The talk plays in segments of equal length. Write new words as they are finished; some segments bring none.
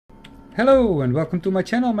Hello and welcome to my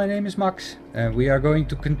channel. My name is Max and we are going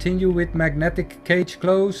to continue with magnetic cage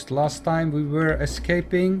closed. Last time we were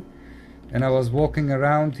escaping and I was walking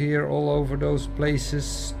around here all over those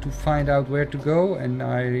places to find out where to go, and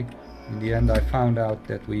in the end I found out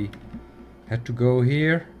that we had to go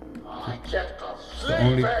here. It's the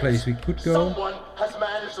only place we could go. Someone has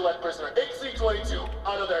managed to let prisoner HC-22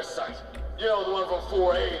 out of their sight. You know, the one from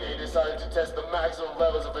 4A they decided to test the maximum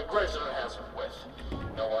levels of aggression enhancement with.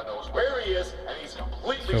 No one knows where he is, and he's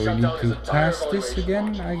completely So shut we down need his to entire pass this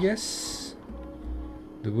again, I guess.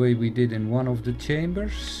 The way we did in one of the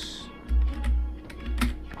chambers.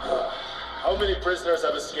 How many prisoners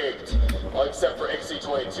have escaped? Well, except for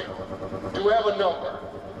HC-22. Do we have a number?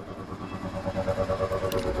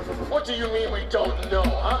 What do you mean we don't know,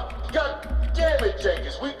 huh? God damn it,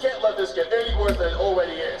 Jenkins, we can't let this get any worse than it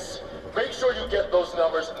already is. Make sure you get those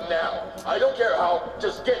numbers now. I don't care how,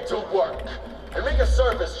 just get to work. And make a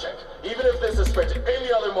service check. Even if they suspect any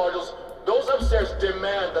other modules, those upstairs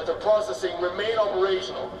demand that the processing remain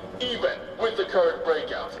operational, even with the current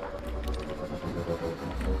breakout.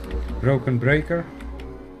 Broken breaker.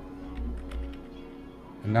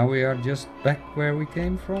 And now we are just back where we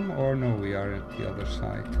came from, or no, we are at the other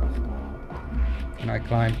side. Can I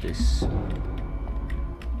climb this?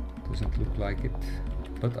 Doesn't look like it,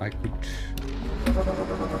 but I could.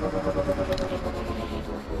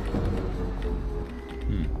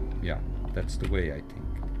 Yeah, that's the way, I think.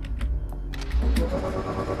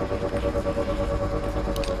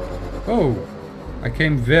 Oh, I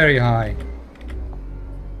came very high.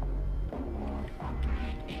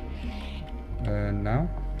 Now?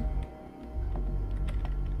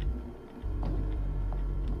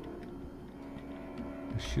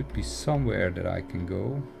 There should be somewhere that I can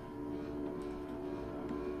go.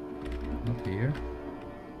 Not here.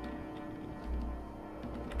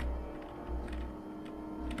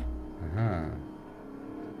 Aha.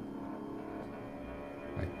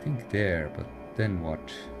 I think there, but then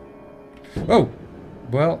what? Oh!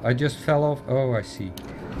 Well, I just fell off. Oh, I see.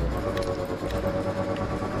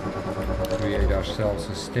 Create ourselves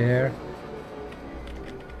a stair.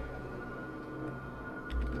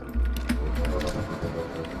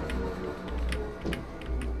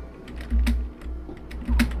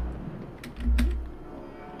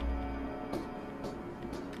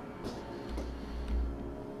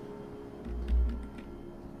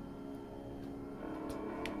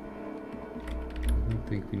 I don't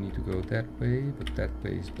think we need to go that way, but that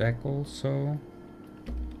way is back also.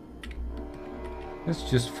 Let's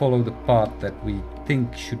just follow the path that we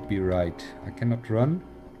think should be right. I cannot run,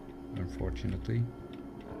 unfortunately.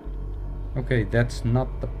 Okay, that's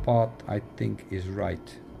not the path I think is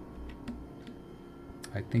right.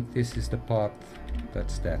 I think this is the path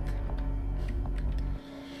that's that.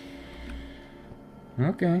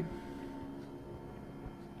 Okay.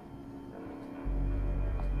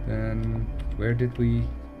 Then where did we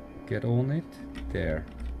get on it? There.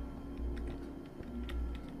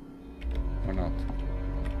 Or not?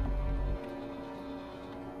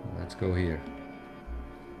 Let's go here.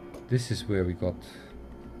 This is where we got...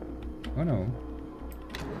 Oh no.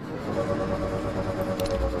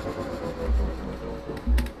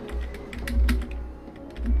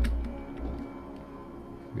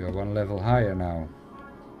 We are one level higher now.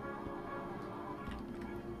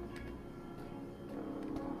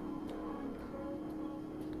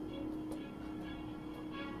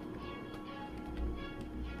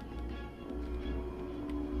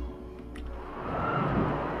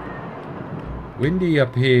 Windy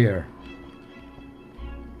up here.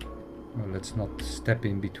 Well, let's not step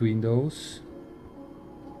in between those.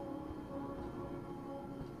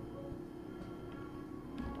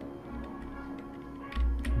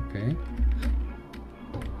 Okay.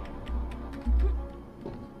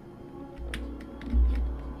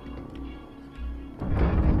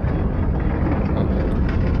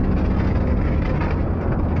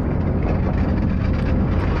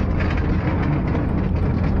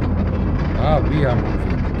 We are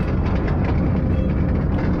moving.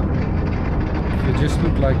 It just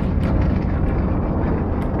look like...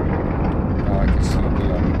 Oh, I can see we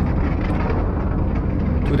are moving.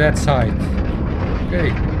 To that side.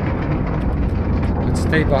 Okay. Let's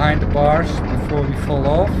stay behind the bars before we fall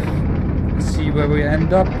off. Let's see where we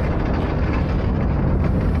end up.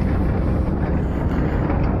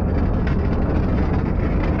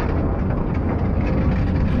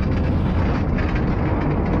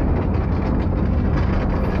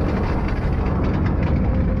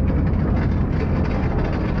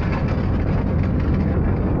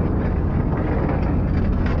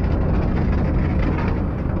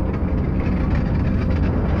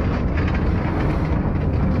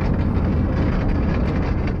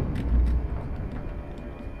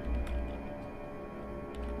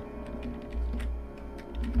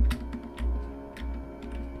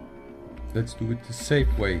 let's do it the safe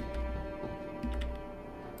way.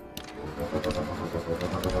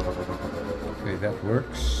 Okay, that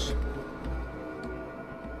works.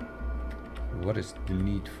 What is the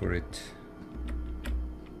need for it?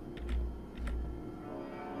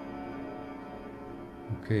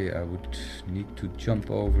 Okay, I would need to jump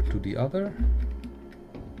over to the other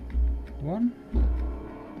one.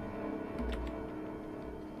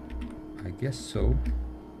 I guess so.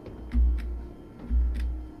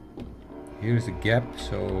 Here's a gap,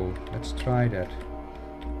 so let's try that.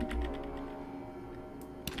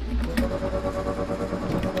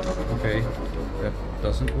 Okay, that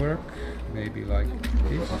doesn't work. Maybe like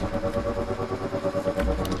this.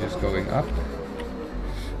 I'm just going up.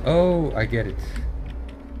 Oh, I get it.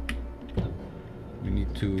 We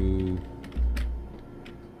need to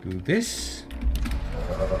do this.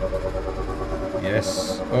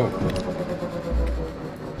 Yes. Oh.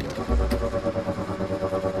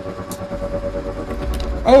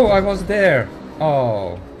 Oh, I was there.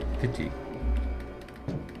 Oh, pity.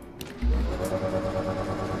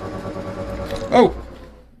 Oh!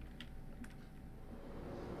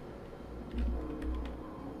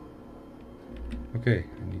 Okay,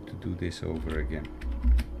 I need to do this over again.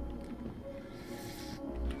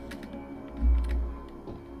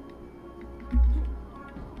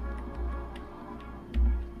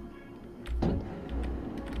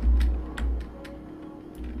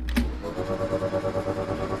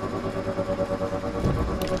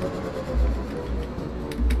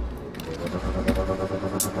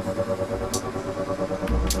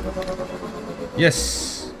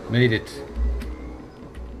 Yes, made it.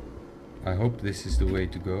 I hope this is the way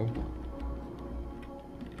to go.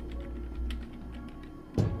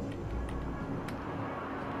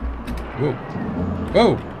 Whoa.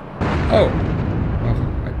 Whoa. Oh. Oh,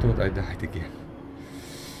 I thought I died again.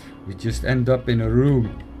 We just end up in a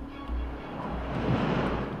room.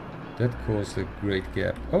 That caused a great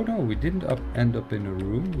gap. Oh no, we didn't end up in a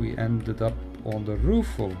room. We ended up on the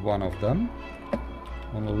roof of one of them.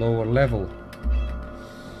 On a lower level.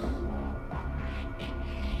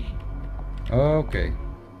 Okay.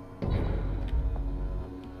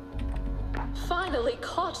 Finally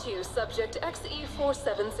caught you, subject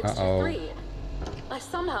XE47623. I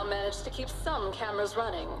somehow managed to keep some cameras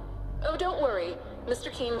running. Oh, don't worry.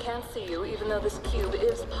 Mr. Keene can't see you, even though this cube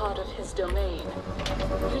is part of his domain.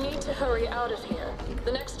 You need to hurry out of here.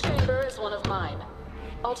 The next chamber is one of mine.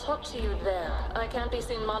 I'll talk to you there. I can't be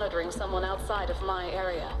seen monitoring someone outside of my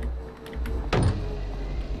area.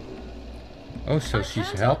 Oh, so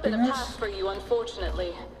she's helping us? I can't open a path for you,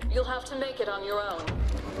 unfortunately. You'll have to make it on your own.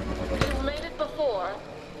 You've made it before.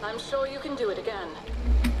 I'm sure you can do it again.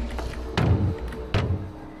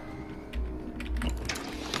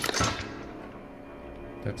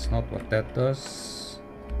 That's not what that does.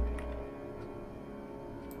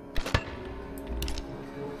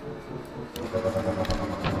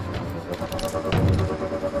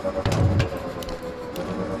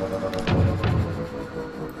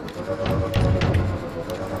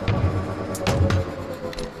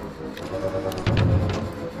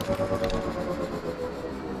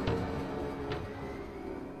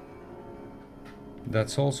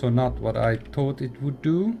 That's also not what I thought it would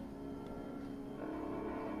do.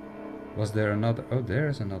 Was there another? Oh,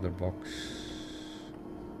 there's another box.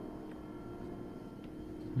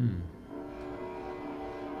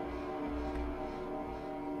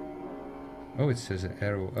 Oh, it says an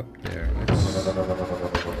arrow up there. Let's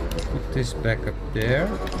put this back up there.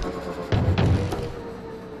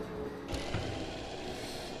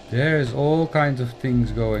 There's all kinds of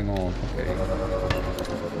things going on. Okay.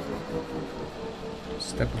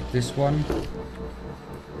 Step up this one.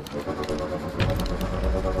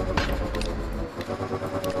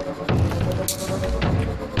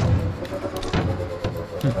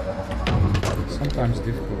 Sometimes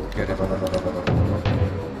difficult to get it.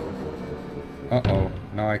 Uh-oh,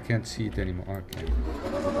 now I can't see it anymore. Okay.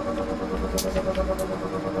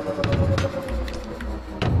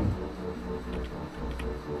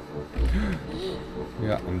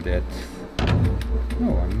 Yeah, I'm dead.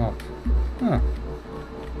 No, I'm not. Huh.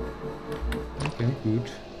 Okay, good.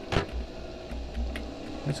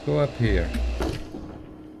 Let's go up here.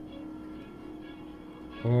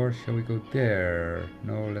 Or shall we go there?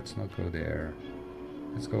 No, let's not go there.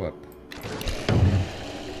 Let's go up.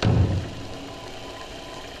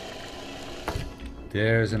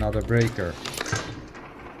 There's another breaker.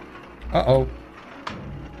 Uh-oh.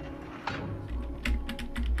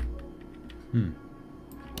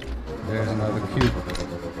 There's another cube.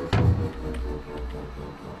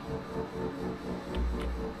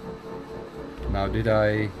 Now did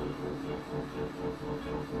I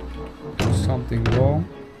do something wrong.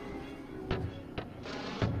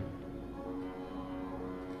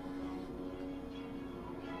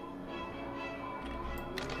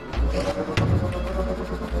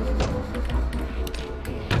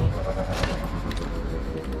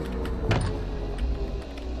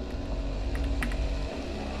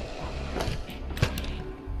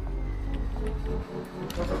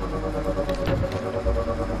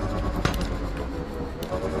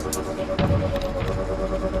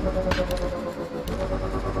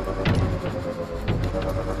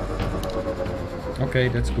 Okay,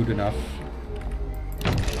 that's good enough.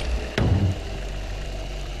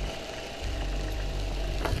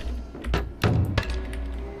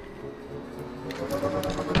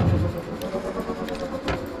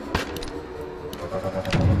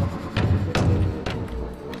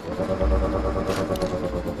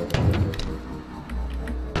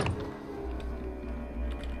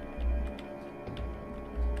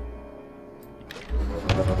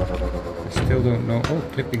 I still don't know. Oh,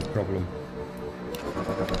 clipping problem.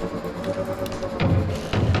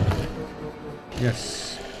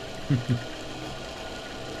 Yes.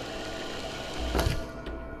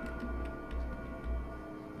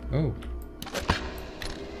 Oh.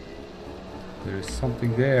 There is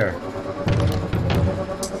something there.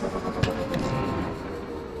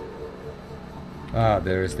 Ah,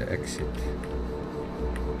 there is the exit.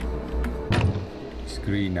 It's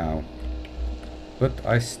green now. But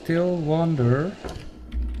I still wonder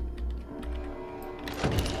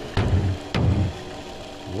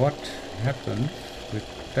what happened with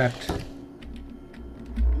that.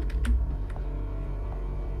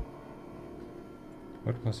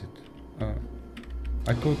 What was it?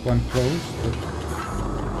 I thought one closed, but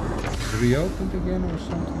it's reopened again or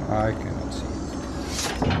something? I cannot see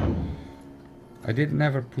it. I did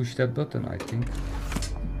never push that button, I think.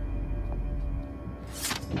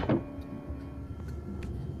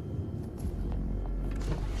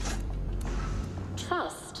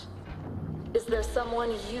 Trust. Is there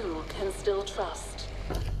someone you can still trust?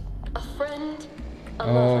 A friend? A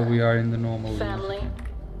lover? We are in the normal family?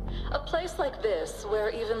 A place like this, where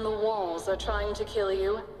even the walls are trying to kill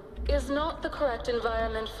you, is not the correct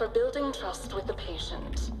environment for building trust with the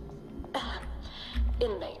patient.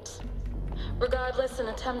 Inmate. Regardless, an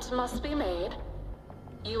attempt must be made.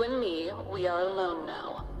 You and me, we are alone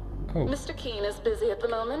now. Oh. Mr. Keene is busy at the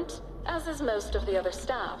moment, as is most of the other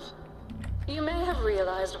staff. You may have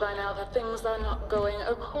realized by now that things are not going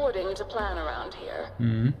according to plan around here.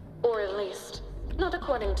 Mm-hmm. Or at least, not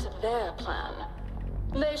according to their plan.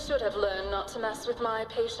 They should have learned not to mess with my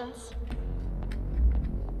patients.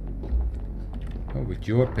 Oh, with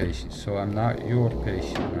your patient, so I'm not your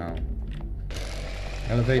patient now.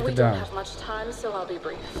 Elevator We down. don't have much time, so I'll be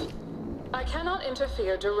brief. I cannot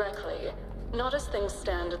interfere directly, not as things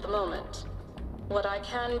stand at the moment. What I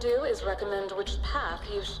can do is recommend which path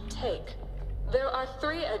you should take. There are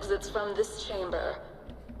 3 exits from this chamber.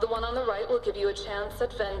 The one on the right will give you a chance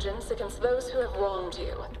at vengeance against those who have wronged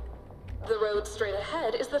you. The road straight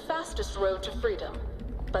ahead is the fastest road to freedom,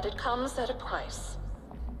 but it comes at a price.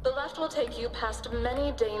 The left will take you past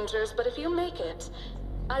many dangers, but if you make it,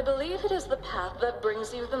 I believe it is the path that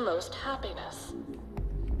brings you the most happiness.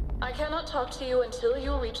 I cannot talk to you until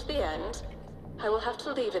you reach the end. I will have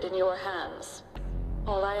to leave it in your hands.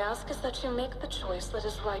 All I ask is that you make the choice that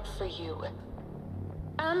is right for you.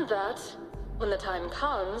 And that, when the time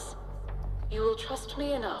comes, you will trust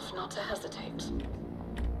me enough not to hesitate.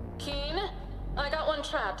 Keene, I got one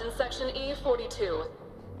trapped in section E42.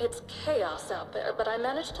 It's chaos out there, but I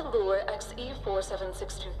managed to lure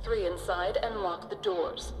XE47623 inside and lock the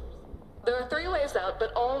doors. There are 3 ways out,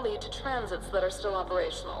 but all lead to transits that are still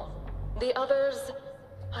operational. The others,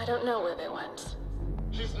 I don't know where they went.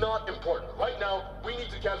 She's not important. Right now, we need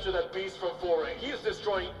to capture that beast from 4A. He is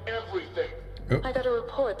destroying everything. Oh. I got a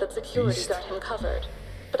report that security Beast. got him covered,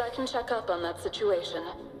 but I can check up on that situation.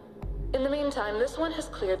 In the meantime, this one has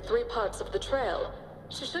cleared 3 parts of the trail.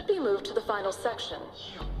 She should be moved to the final section.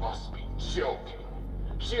 You must be joking.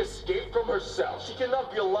 She escaped from her cell. She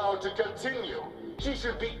cannot be allowed to continue. She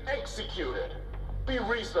should be executed. Be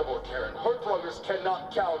reasonable, Karen. Her progress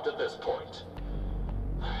cannot count at this point.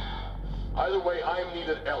 Either way, I am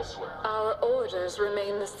needed elsewhere. Our orders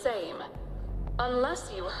remain the same.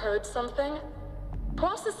 Unless you heard something,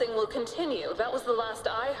 processing will continue. That was the last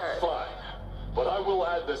I heard. Fine. But I will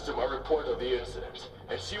add this to my report of the incident,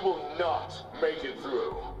 and she will not make it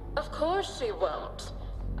through. Of course she won't.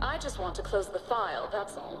 I just want to close the file,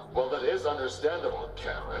 that's all. Well, that is understandable,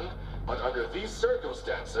 Karen. But under these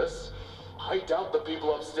circumstances, I doubt the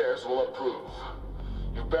people upstairs will approve.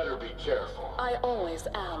 You better be careful. I always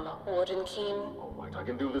am, Warden Keene. Oh my point. I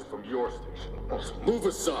can do this from your station. Move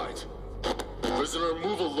aside. Prisoner,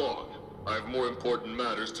 move along. I have more important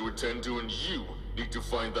matters to attend to, and you need to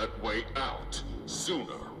find that way out.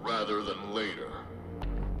 Sooner rather than later.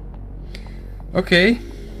 Okay.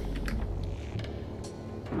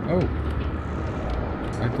 Oh.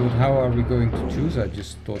 I thought, how are we going to choose? I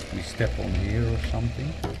just thought we step on here or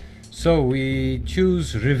something. So we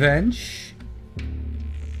choose revenge.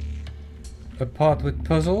 A path with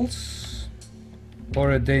puzzles.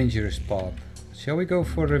 Or a dangerous path. Shall we go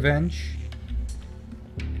for revenge?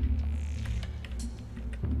 I'm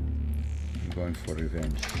going for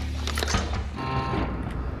revenge.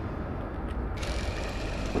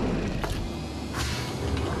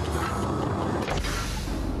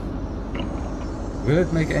 Will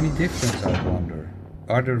it make any difference, I wonder?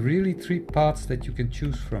 Are there really 3 paths that you can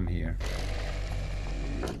choose from here?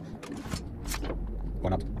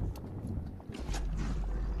 Or not?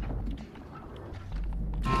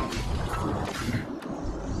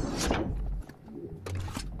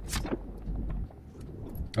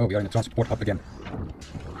 Oh, we are in the transport hub again.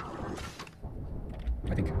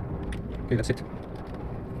 I think. Okay, that's it.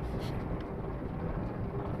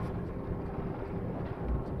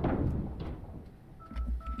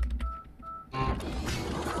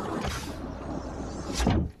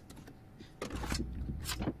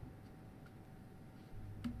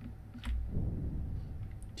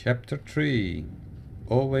 Chapter 3.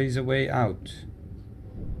 Always a way out.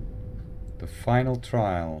 The final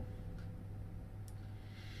trial.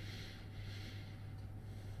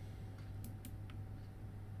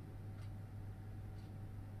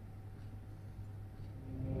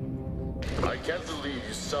 I can't believe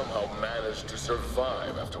you somehow managed to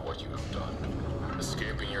survive after what you have done.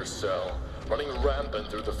 Escaping your cell, running rampant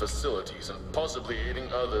through the facilities, and possibly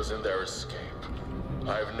aiding others in their escape.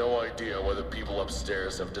 I have no idea why the people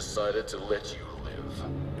upstairs have decided to let you live.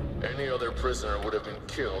 Any other prisoner would have been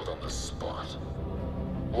killed on the spot.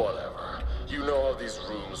 Whatever. You know how these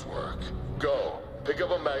rooms work. Go, pick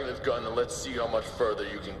up a magnet gun and let's see how much further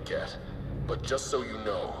you can get. But just so you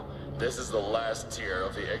know, this is the last tier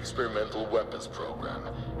of the experimental weapons program.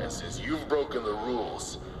 And since you've broken the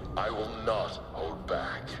rules, I will not hold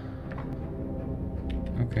back.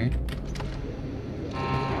 Okay.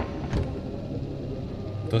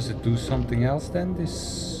 Does it do something else then,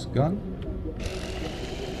 this gun?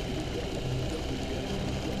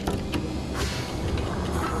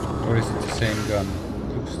 Or is it the same gun?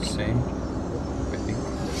 It looks the same, I think.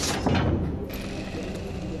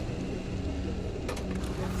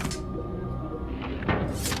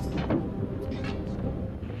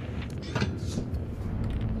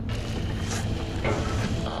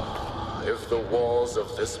 If the walls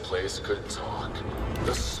of this place could talk,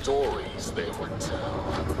 the stories they would tell.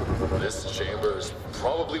 This chamber is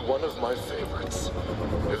probably one of my favorites.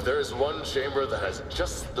 If there is one chamber that has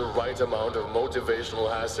just the right amount of motivational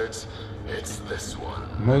hazards, it's this one.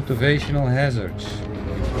 Motivational hazards.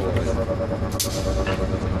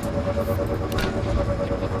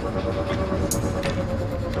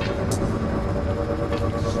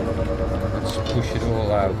 Let's push it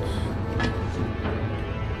all out.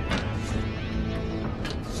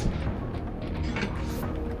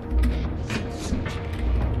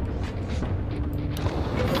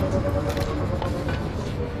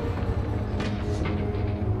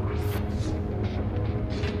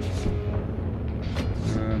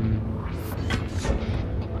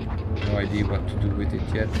 What to do with it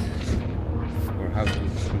yet, or how to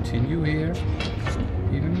continue here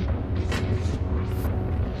even.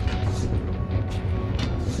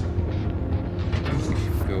 I think we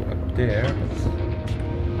should go up there, but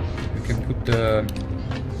we can put the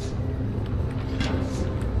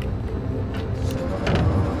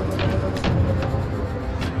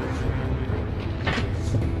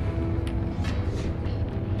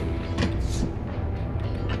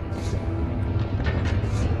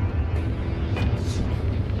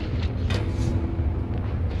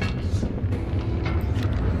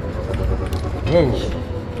whoa.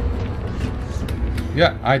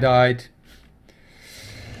 Yeah, I died.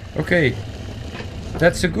 Okay,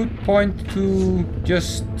 that's a good point to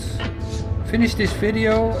just finish this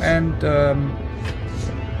video and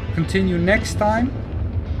continue next time.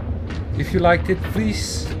 If you liked it,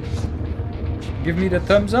 please give me the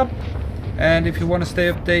thumbs up. And if you want to stay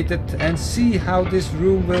updated and see how this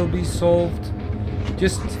room will be solved,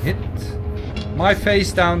 just hit my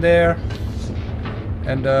face down there.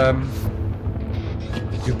 And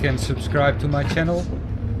you can subscribe to my channel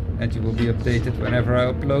and you will be updated whenever I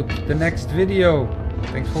upload the next video.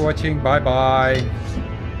 Thanks for watching. Bye bye.